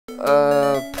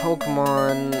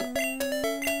Pokemon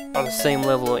are the same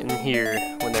level in here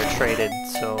when they're traded,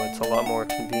 so it's a lot more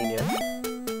convenient.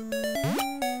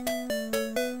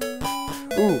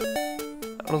 Ooh!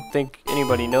 I don't think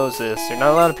anybody knows this, or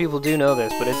not a lot of people do know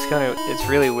this, but it's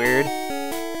really weird.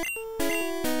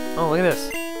 Oh, look at this.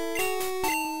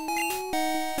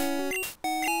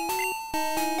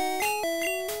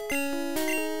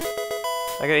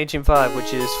 I got Ancient 5,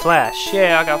 which is Flash.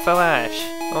 Yeah, I got Flash.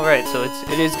 Alright, so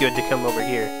it is good to come over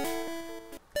here.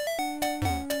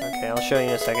 Okay, I'll show you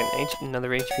in a second. Another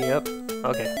HP up.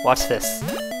 Okay, watch this.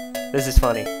 This is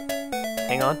funny.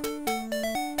 Hang on.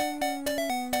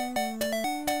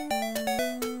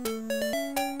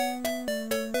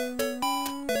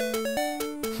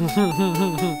 He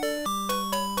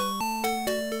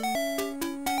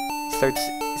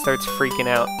starts freaking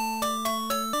out.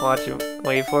 Watch him.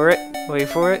 Wait for it. Wait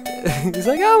for it. He's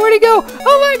like, oh, where'd he go?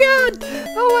 Oh my god!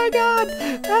 Oh my god!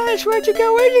 Ash, where'd you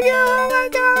go? Where'd you go? Oh my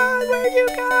god! Where'd you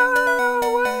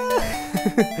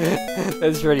go?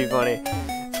 That's pretty funny.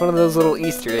 It's one of those little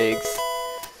Easter eggs.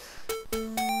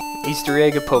 Easter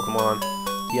egg of Pokemon.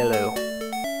 Yellow.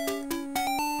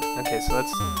 Okay, so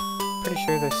that's... Pretty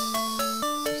sure there's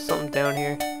something down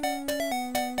here.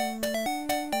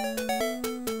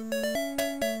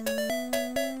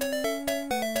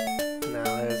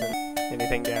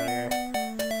 Anything down here.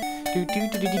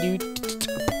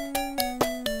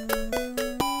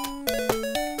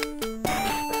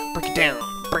 Break it down.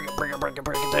 Break it down.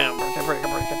 Break it down.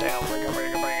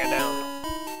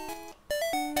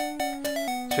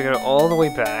 So we gotta all the way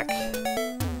back.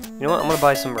 You know what? I'm gonna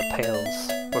buy some repels.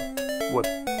 What?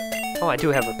 Oh, I do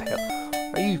have repel.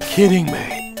 Are you kidding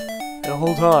me? The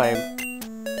whole time.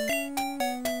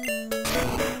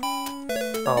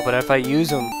 Oh, but if I use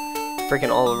them,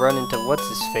 freaking all run into what's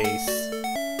his face?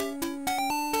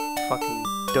 Fucking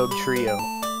Dub Trio.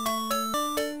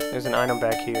 There's an item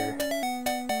back here.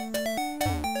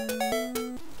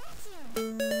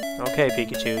 Okay,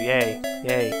 Pikachu, yay,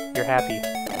 yay, you're happy.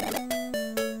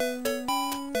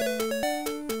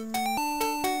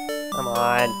 Come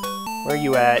on, where are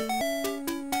you at?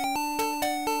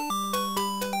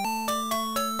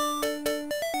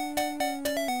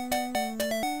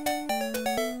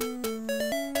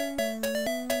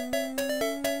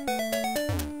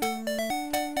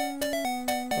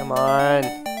 Come on.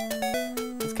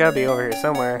 It's gotta be over here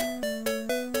somewhere.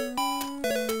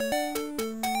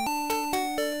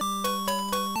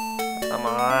 Come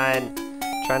on.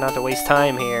 Try not to waste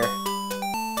time here.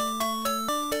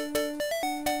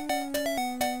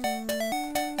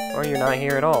 Or you're not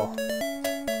here at all.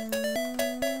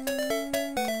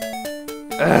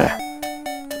 Ugh.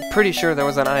 I'm pretty sure there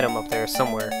was an item up there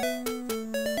somewhere.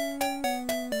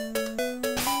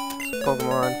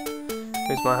 Pokemon.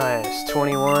 Who's my highest?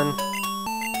 21.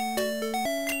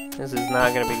 This is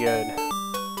not gonna be good.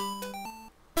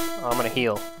 Oh, I'm gonna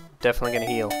heal. Definitely gonna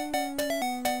heal.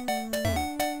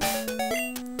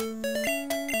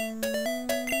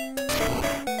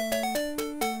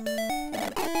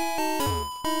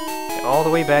 All the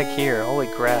way back here. Holy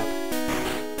crap.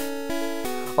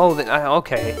 Oh,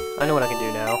 okay. I know what I can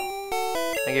do now.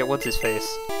 I get what's his face.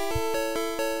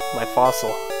 My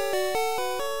fossil.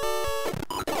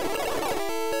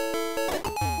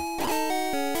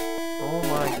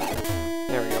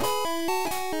 There we go.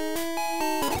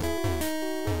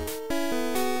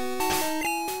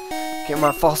 Get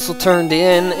my fossil turned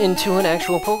into an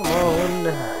actual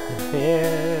Pokemon. Yeah.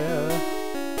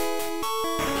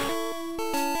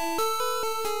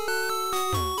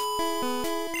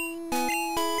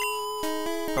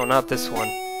 Oh, not this one.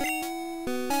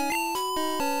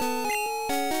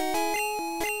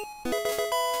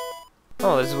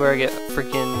 Oh, this is where I get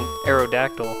freaking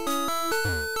Aerodactyl.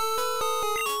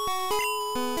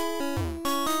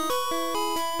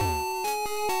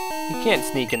 You can't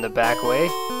sneak in the back way.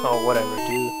 Oh, whatever,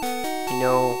 dude. You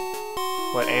know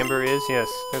what Amber is? Yes,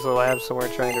 there's a lab somewhere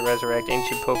trying to resurrect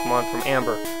ancient Pokemon from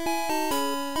Amber.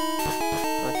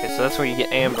 Okay, so that's where you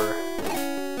get Amber.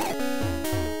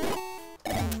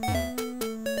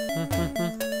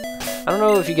 I don't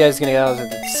know if you guys are gonna get out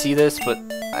to see this, but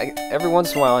every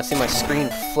once in a while I see my screen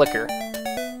flicker.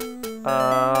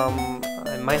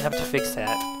 I might have to fix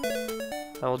that.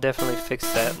 I will definitely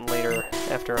fix that later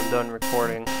after I'm done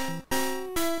recording.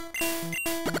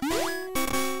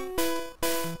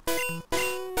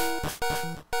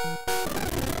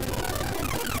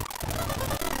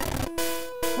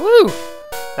 Woo!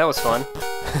 That was fun.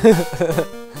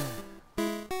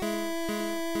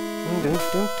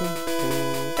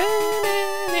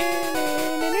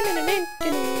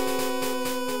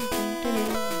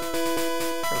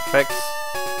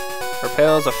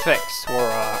 Repels effects wore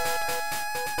off.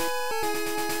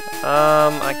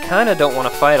 I kinda don't want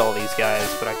to fight all these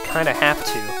guys, but I kinda have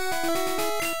to.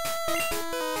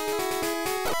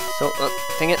 So,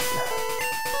 dang it.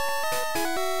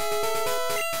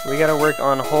 We gotta work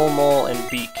on Whole Mole and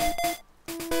Beak.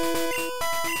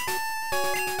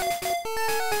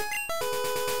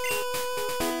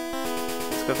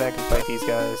 Let's go back and fight these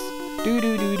guys.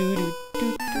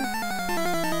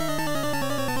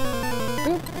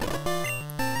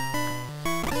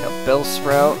 Got Bell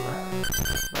Sprout.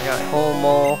 I got Whole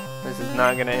Mole. This is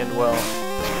not gonna end well.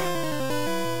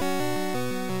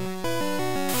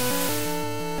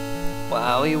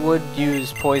 Wow, he would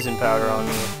use poison powder on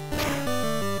me.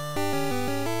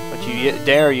 Don't you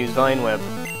dare use Vine Whip.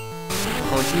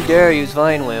 Don't you dare use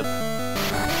Vine Whip.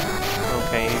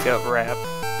 Okay, he's got Wrap.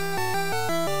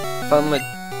 If I'm a...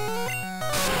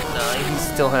 No, he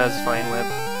still has Vine Whip.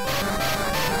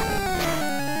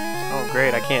 Oh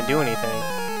great, I can't do anything.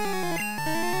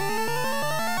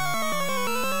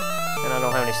 And I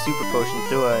don't have any super potions,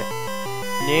 do I?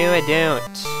 No, I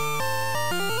don't.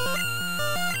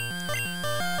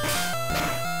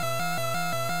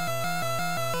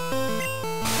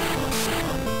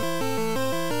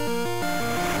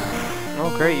 Oh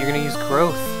great, you're gonna use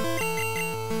growth.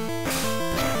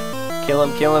 Kill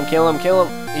him, kill him, kill him, kill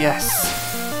him! Yes!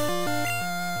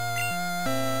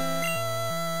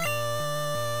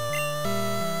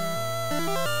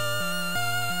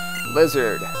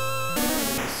 Lizard.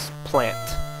 He's plant.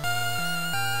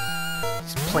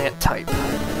 He's plant type.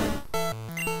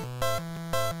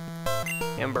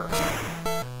 Ember.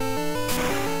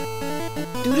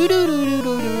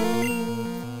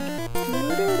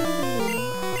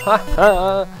 Ha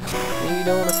ha! You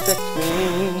don't affect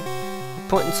me. I'm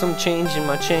putting some change in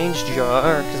my change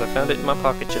jar because I found it in my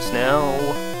pocket just now.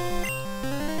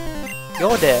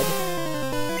 You're dead.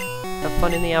 Have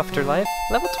fun in the afterlife.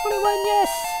 Level 21, yes!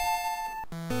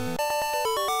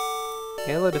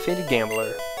 Yellow defeated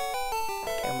Gambler.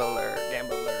 Gambler,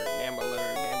 gambler, gambler,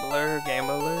 gambler,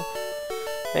 gambler.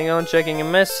 Hang on, checking a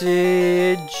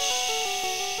message.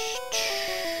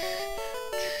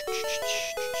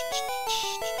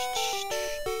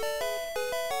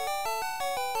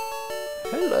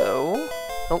 Hello.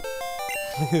 Oh.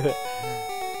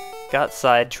 Got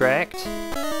sidetracked.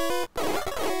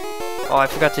 Oh, I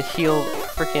forgot to heal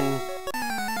frickin'...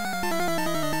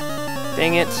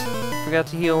 Dang it. Forgot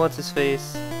to heal what's his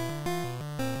face.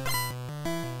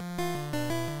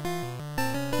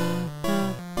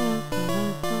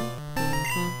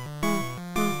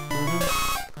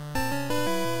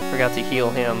 Forgot to heal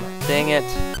him. Dang it.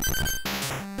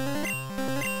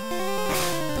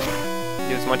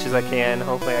 Do as much as I can.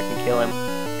 Hopefully I can kill him.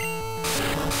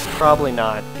 Probably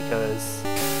not, because...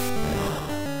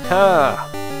 Ha!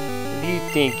 If you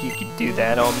think you could do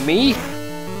that on me?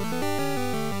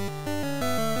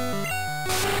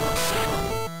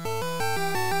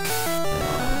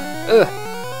 Ugh!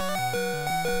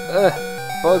 Ugh!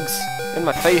 Bugs in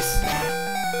my face!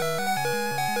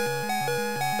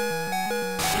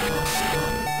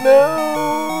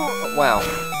 No! Wow.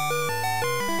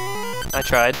 I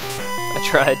tried. I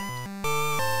tried.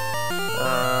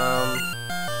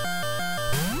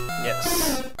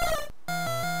 Yes.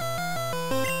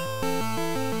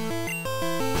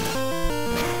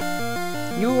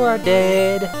 You are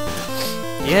dead!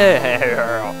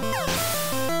 Yeah!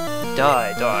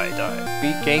 Die, die, die.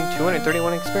 Beat gained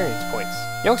 231 experience points.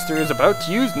 Youngster is about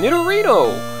to use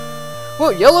Nidorino!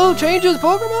 Will Yellow change his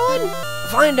Pokemon?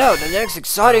 Find out in the next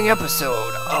exciting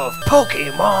episode of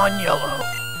Pokemon Yellow.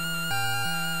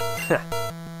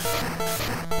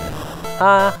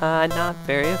 Haha, not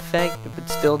very effective, but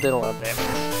still did a lot of damage.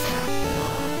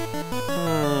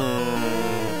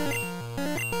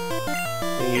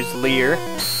 We use Leer.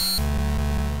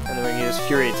 And then we can use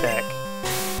Fury Attack.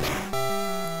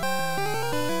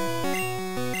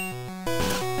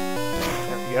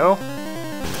 There we go.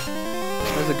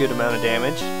 That's a good amount of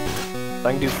damage. If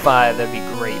I can do 5, that'd be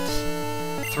great.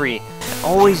 3. I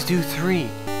always do 3.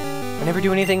 I never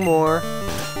do anything more.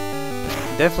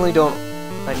 Definitely don't.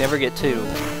 I never get 2.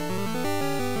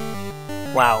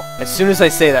 Wow. As soon as I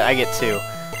say that, I get 2.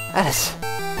 That is...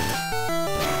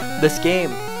 This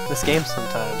game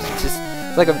sometimes. It's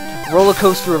like a roller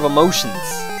coaster of emotions.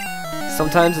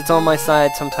 Sometimes it's on my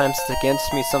side, sometimes it's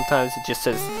against me, sometimes it just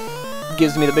says...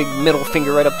 gives me the big middle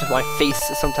finger right up to my face.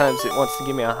 Sometimes it wants to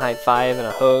give me a high five and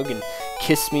a hug and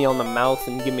kiss me on the mouth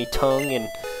and give me tongue and...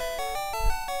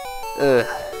 Ugh.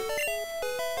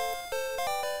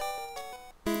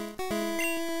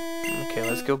 Okay,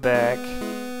 let's go back.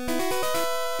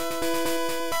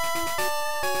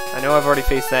 I I know I've already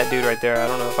faced that dude right there. I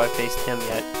don't know if I've faced him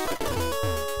yet.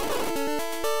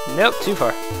 Nope, too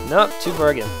far. Nope, too far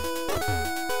again.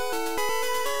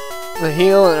 I'm gonna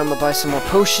heal, and I'm gonna buy some more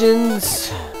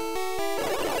potions.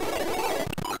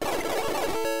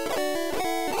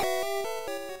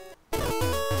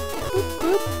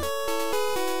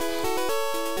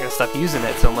 I gotta stop using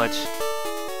it so much.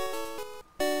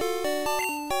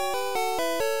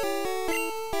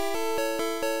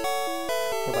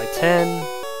 Go by 10.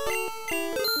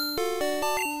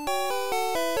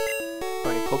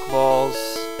 Any Pokeballs?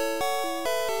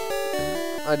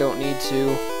 I don't need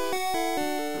to.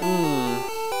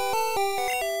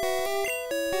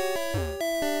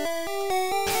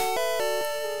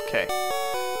 Okay.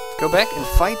 Go back and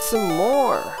fight some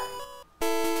more.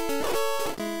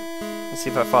 Let's see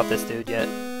if I fought this dude yet.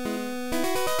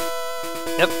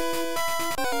 Yep.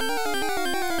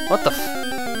 What the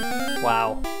f—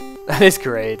 wow. That is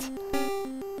great.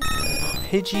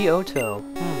 Pidgeotto.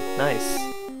 Nice.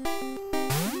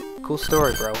 Cool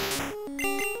story, bro.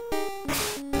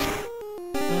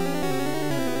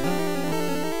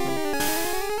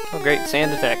 Oh great,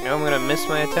 sand attack. Now I'm gonna miss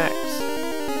my attacks.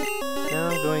 Now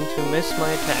I'm going to miss my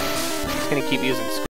attacks. I'm just gonna keep using